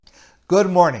Good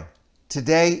morning.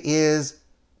 Today is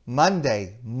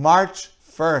Monday, March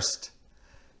 1st,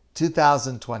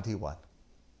 2021.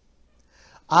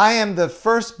 I am the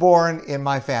firstborn in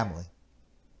my family.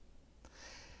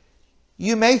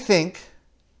 You may think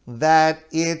that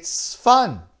it's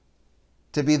fun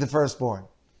to be the firstborn.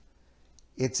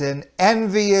 It's an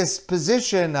envious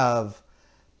position of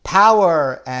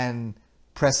power and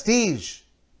prestige.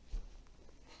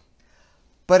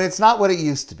 But it's not what it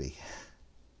used to be.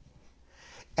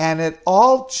 And it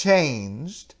all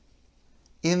changed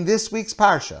in this week's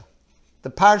Parsha,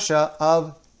 the Parsha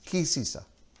of Ki Sisa.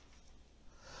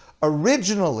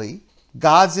 Originally,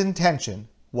 God's intention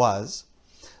was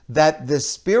that the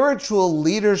spiritual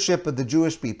leadership of the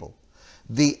Jewish people,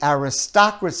 the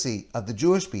aristocracy of the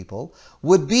Jewish people,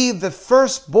 would be the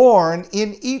firstborn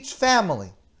in each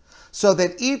family, so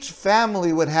that each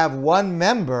family would have one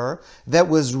member that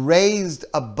was raised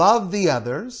above the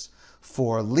others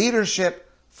for leadership,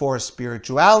 for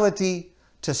spirituality,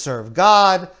 to serve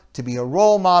God, to be a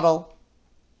role model.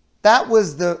 That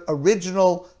was the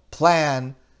original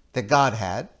plan that God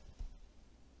had.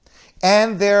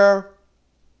 And there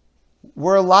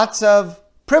were lots of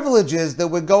privileges that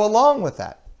would go along with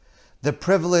that. The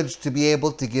privilege to be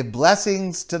able to give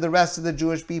blessings to the rest of the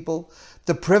Jewish people,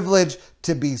 the privilege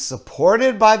to be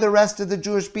supported by the rest of the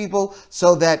Jewish people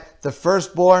so that the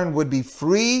firstborn would be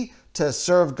free to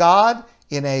serve God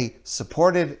in a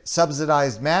supported,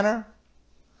 subsidized manner.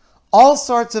 All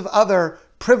sorts of other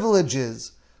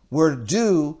privileges were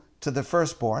due to the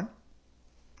firstborn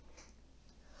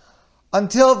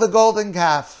until the golden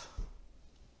calf.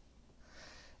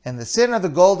 And the sin of the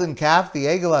golden calf, the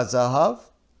Egel HaZahav,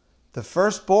 the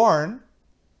firstborn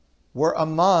were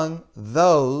among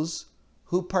those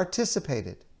who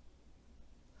participated.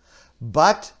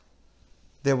 But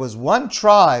there was one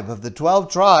tribe of the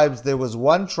 12 tribes, there was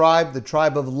one tribe, the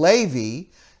tribe of Levi,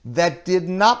 that did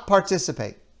not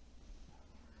participate.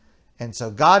 And so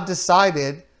God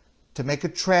decided to make a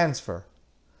transfer.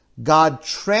 God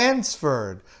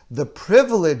transferred the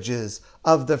privileges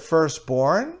of the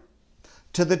firstborn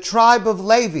to the tribe of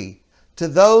Levi, to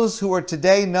those who are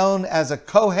today known as a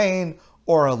Kohen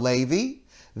or a Levi.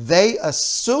 They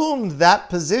assumed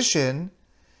that position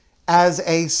as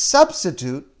a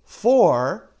substitute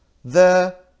for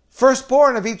the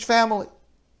firstborn of each family.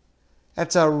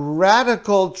 That's a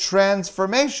radical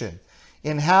transformation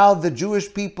in how the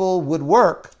Jewish people would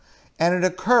work, and it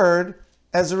occurred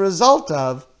as a result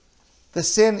of the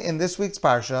sin in this week's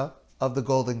Parsha of the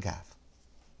golden calf.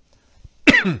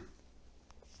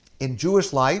 In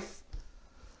Jewish life,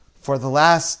 for the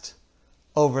last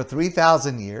over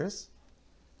 3,000 years,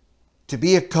 to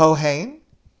be a Kohen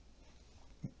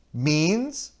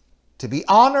means to be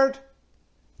honored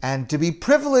and to be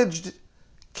privileged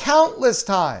countless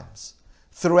times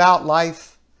throughout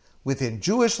life, within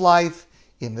Jewish life,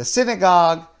 in the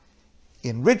synagogue,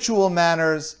 in ritual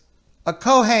manners. A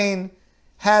Kohen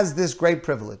has this great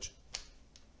privilege.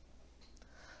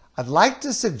 I'd like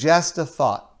to suggest a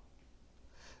thought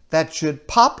that should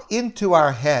pop into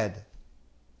our head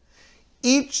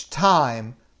each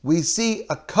time we see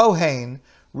a Kohen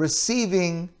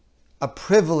receiving a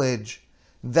privilege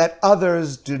that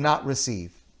others do not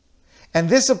receive. And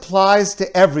this applies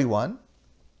to everyone,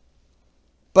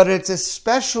 but it's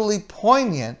especially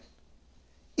poignant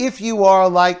if you are,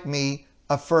 like me,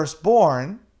 a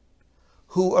firstborn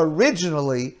who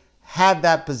originally had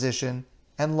that position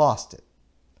and lost it.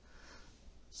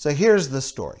 So here's the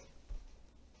story.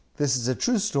 This is a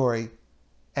true story,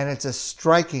 and it's a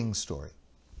striking story.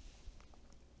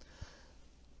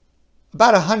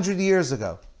 About 100 years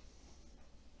ago,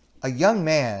 a young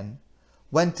man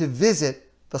went to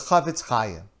visit the Chavetz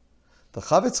Chaim. The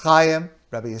Chavetz Chaim,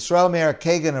 Rabbi Yisrael Meir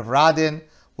Kagan of Radin,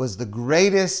 was the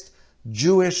greatest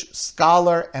Jewish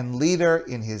scholar and leader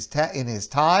in his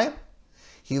time.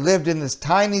 He lived in this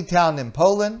tiny town in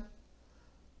Poland.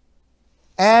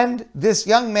 And this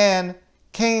young man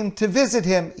came to visit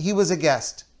him. He was a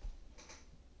guest.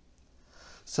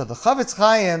 So the Chavetz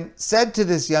Chaim said to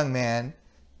this young man,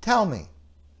 "Tell me,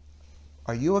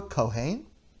 are you a Kohen?"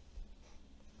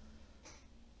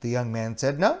 The young man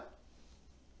said, "No."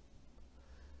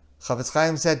 Chavetz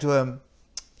Chaim said to him,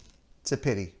 "It's a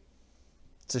pity.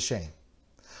 It's a shame.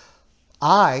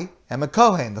 I am a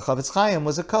Kohen." The Chavetz Chaim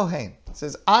was a Kohen. He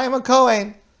says, "I am a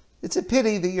Kohen. It's a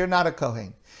pity that you're not a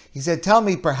Kohen." He said, "Tell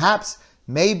me, perhaps,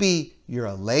 maybe you're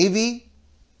a Levi,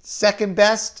 second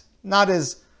best, not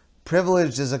as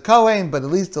privileged as a Kohen, but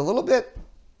at least a little bit."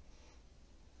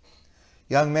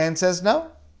 Young man says,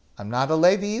 "No, I'm not a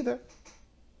Levi either."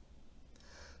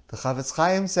 The Chavetz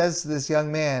Chaim says to this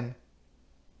young man,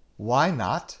 "Why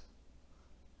not?"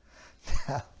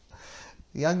 The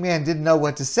young man didn't know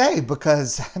what to say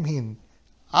because,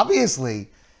 obviously,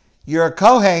 you're a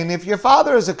Kohen if your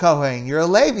father is a Kohen. You're a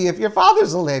Levi if your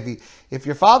father's a Levi. If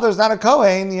your father's not a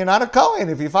Kohen, you're not a Kohen.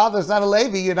 If your father's not a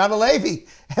Levi, you're not a Levi.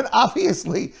 And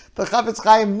obviously, the Chafetz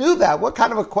Chaim knew that. What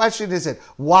kind of a question is it?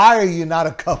 Why are you not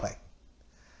a Kohen?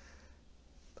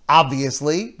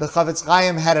 Obviously, the Chafetz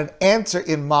Chaim had an answer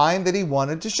in mind that he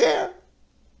wanted to share.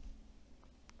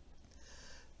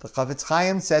 The Chafetz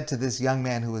Chaim said to this young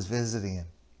man who was visiting him,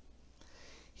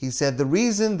 he said, the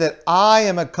reason that I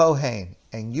am a Kohen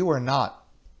and you are not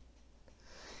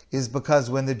is because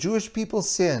when the Jewish people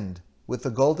sinned with the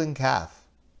golden calf,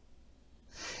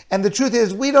 and the truth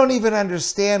is we don't even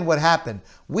understand what happened.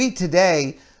 We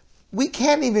today, we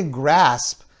can't even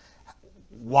grasp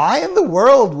why in the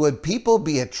world would people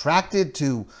be attracted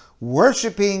to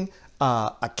worshiping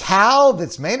a cow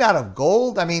that's made out of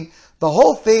gold? The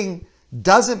whole thing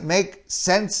doesn't make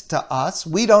sense to us.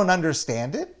 We don't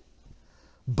understand it.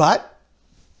 But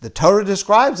the Torah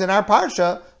describes in our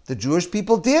parsha, the Jewish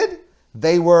people did.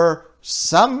 They were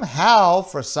somehow,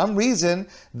 for some reason,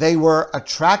 they were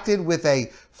attracted with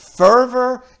a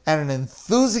fervor and an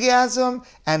enthusiasm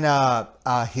and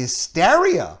a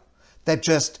hysteria that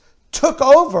just took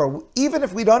over, even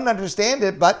if we don't understand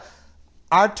it, but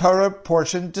our Torah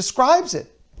portion describes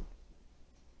it.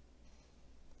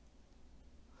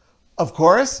 Of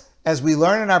course, as we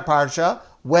learn in our parsha,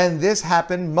 when this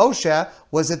happened, Moshe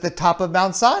was at the top of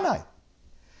Mount Sinai.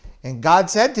 And God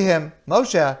said to him,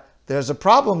 Moshe, there's a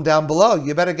problem down below.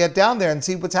 You better get down there and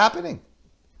see what's happening.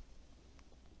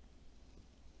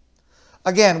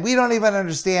 Again, we don't even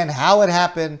understand how it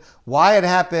happened, why it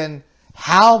happened,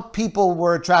 how people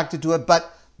were attracted to it,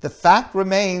 but the fact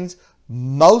remains,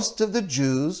 most of the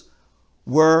Jews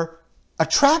were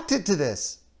attracted to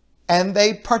this, and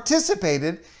they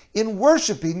participated in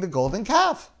worshiping the golden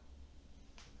calf.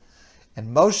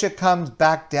 And Moshe comes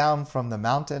back down from the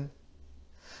mountain,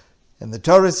 and the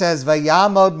Torah says,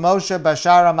 Vayamod Moshe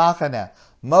bashar hamachaneh.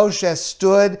 Moshe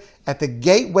stood at the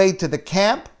gateway to the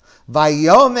camp,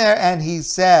 Vayomer, and he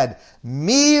said,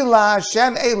 Mi la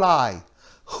Hashem Elai.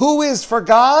 Who is for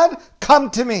God? Come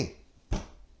to me.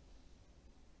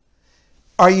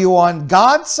 Are you on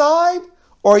God's side,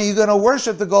 or are you going to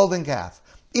worship the golden calf?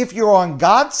 If you're on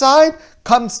God's side,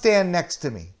 come stand next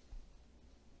to me.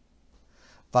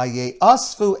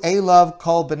 Vaye'asfu elav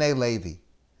kol b'nei Levi.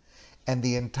 And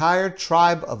the entire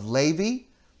tribe of Levi,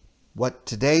 what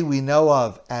today we know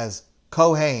of as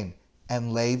Kohen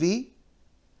and Levi,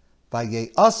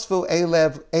 Vaye'asfu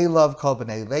elav kol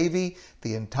b'nei Levi,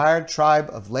 the entire tribe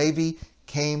of Levi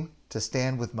came to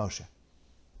stand with Moshe.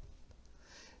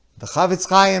 The Chafetz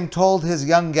Chaim told his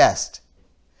young guest,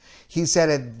 he said,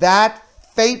 at that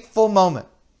fateful moment,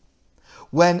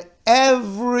 when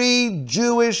every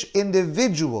Jewish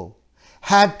individual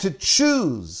had to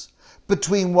choose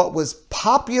between what was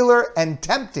popular and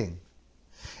tempting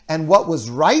and what was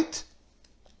right,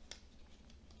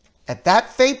 at that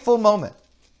fateful moment,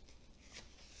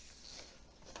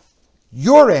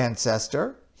 your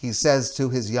ancestor, he says to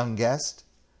his young guest,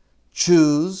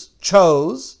 chose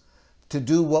to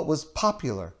do what was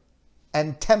popular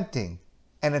and tempting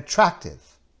and attractive.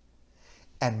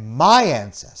 And my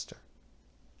ancestor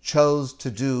chose to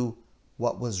do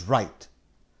what was right,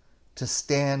 to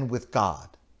stand with God,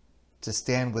 to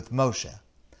stand with Moshe,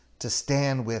 to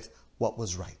stand with what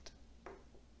was right.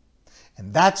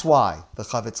 And that's why the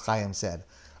Chafetz Chaim said,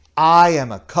 I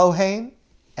am a Kohen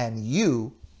and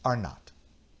you are not.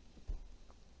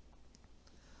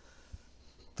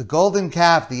 The golden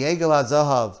calf, the Egel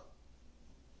HaZohav,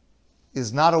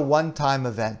 is not a one-time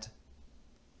event.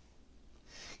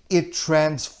 It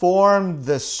transformed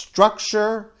the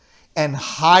structure and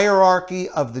hierarchy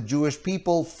of the Jewish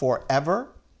people forever,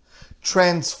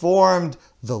 transformed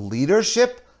the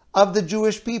leadership of the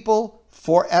Jewish people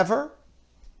forever.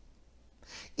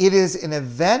 It is an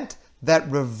event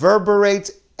that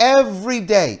reverberates every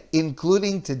day,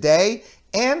 including today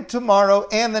and tomorrow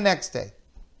and the next day.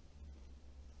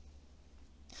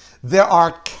 There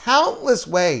are countless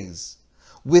ways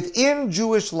within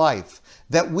Jewish life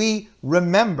that we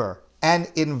remember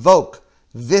and invoke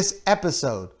this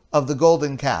episode of the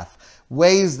golden calf.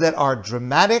 Ways that are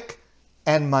dramatic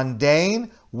and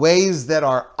mundane, ways that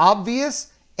are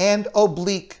obvious and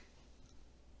oblique.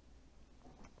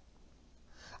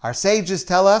 Our sages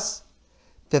tell us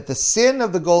that the sin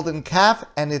of the golden calf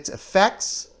and its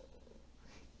effects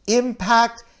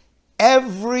impact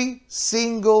every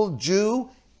single Jew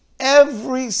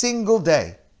every single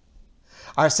day.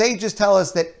 Our sages tell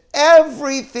us that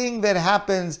everything that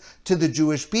happens to the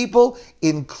Jewish people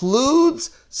includes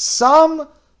some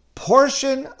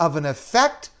portion of an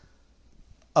effect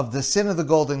of the sin of the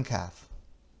golden calf.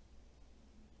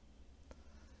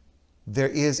 There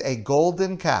is a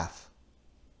golden calf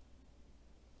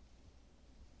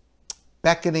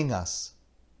beckoning us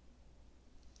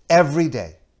every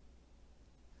day.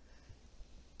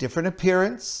 Different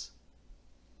appearance,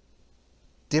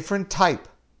 different type,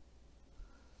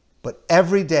 but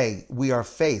every day we are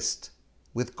faced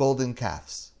with golden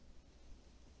calves.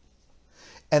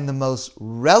 And the most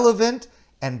relevant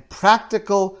and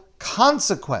practical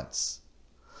consequence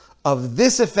of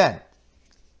this event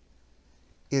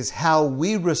is how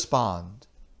we respond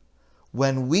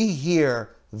when we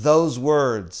hear those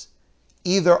words,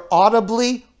 either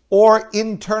audibly or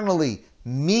internally,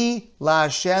 Mi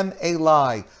LaHashem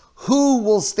Elai, who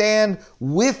will stand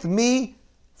with me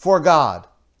for God?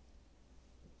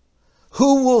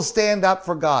 Who will stand up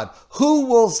for God? Who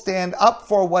will stand up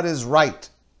for what is right?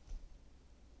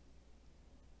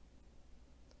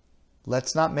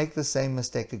 Let's not make the same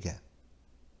mistake again.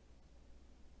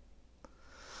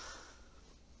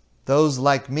 Those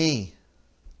like me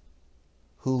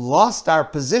who lost our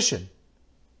position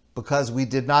because we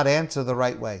did not answer the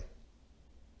right way.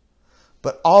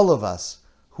 But all of us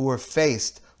who are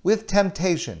faced with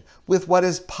temptation, with what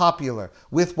is popular,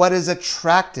 with what is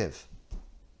attractive,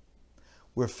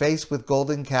 we're faced with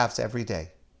golden calves every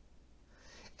day.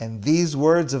 And these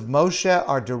words of Moshe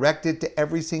are directed to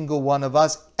every single one of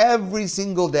us every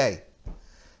single day.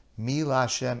 Mi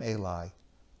LaHashem Elai,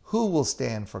 who will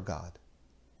stand for God?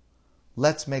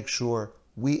 Let's make sure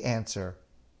we answer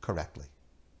correctly.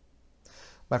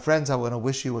 My friends, I want to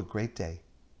wish you a great day,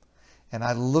 and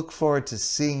I look forward to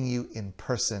seeing you in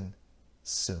person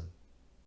soon.